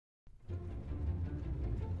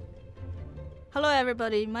Hello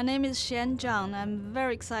everybody, my name is Xian Zhang. I'm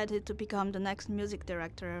very excited to become the next music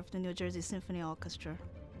director of the New Jersey Symphony Orchestra.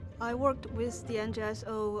 I worked with the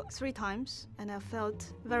NJSO 3 times and I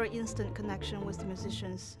felt very instant connection with the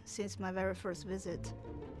musicians since my very first visit.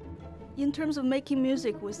 In terms of making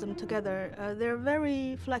music with them together, they're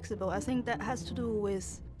very flexible. I think that has to do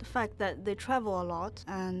with the fact that they travel a lot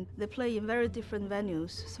and they play in very different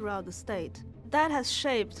venues throughout the state. That has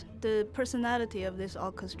shaped the personality of this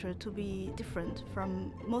orchestra to be different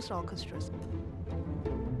from most orchestras.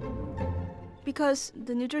 Because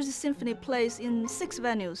the New Jersey Symphony plays in 6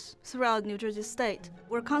 venues throughout New Jersey state,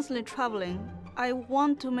 we're constantly traveling. I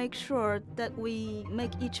want to make sure that we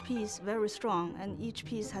make each piece very strong and each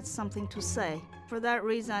piece has something to say. For that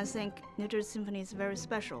reason, I think New Jersey Symphony is very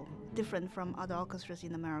special, different from other orchestras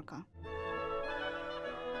in America.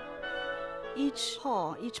 Each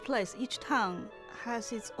hall, each place, each town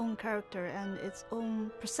has its own character and its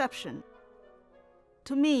own perception.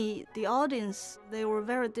 To me, the audience, they were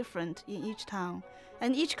very different in each town,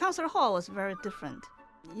 and each concert hall was very different.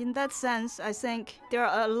 In that sense, I think there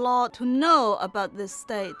are a lot to know about this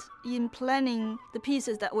state in planning the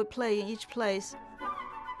pieces that we play in each place.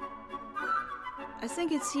 I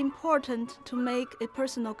think it's important to make a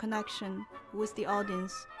personal connection with the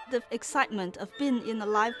audience, the excitement of being in a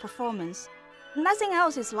live performance. Nothing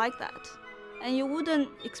else is like that, and you wouldn't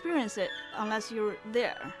experience it unless you're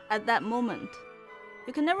there at that moment.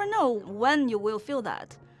 You can never know when you will feel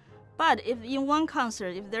that. But if in one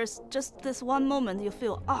concert, if there's just this one moment you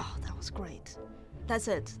feel, oh, that was great. That's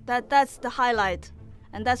it. That's the highlight,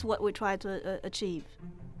 and that's what we try to achieve.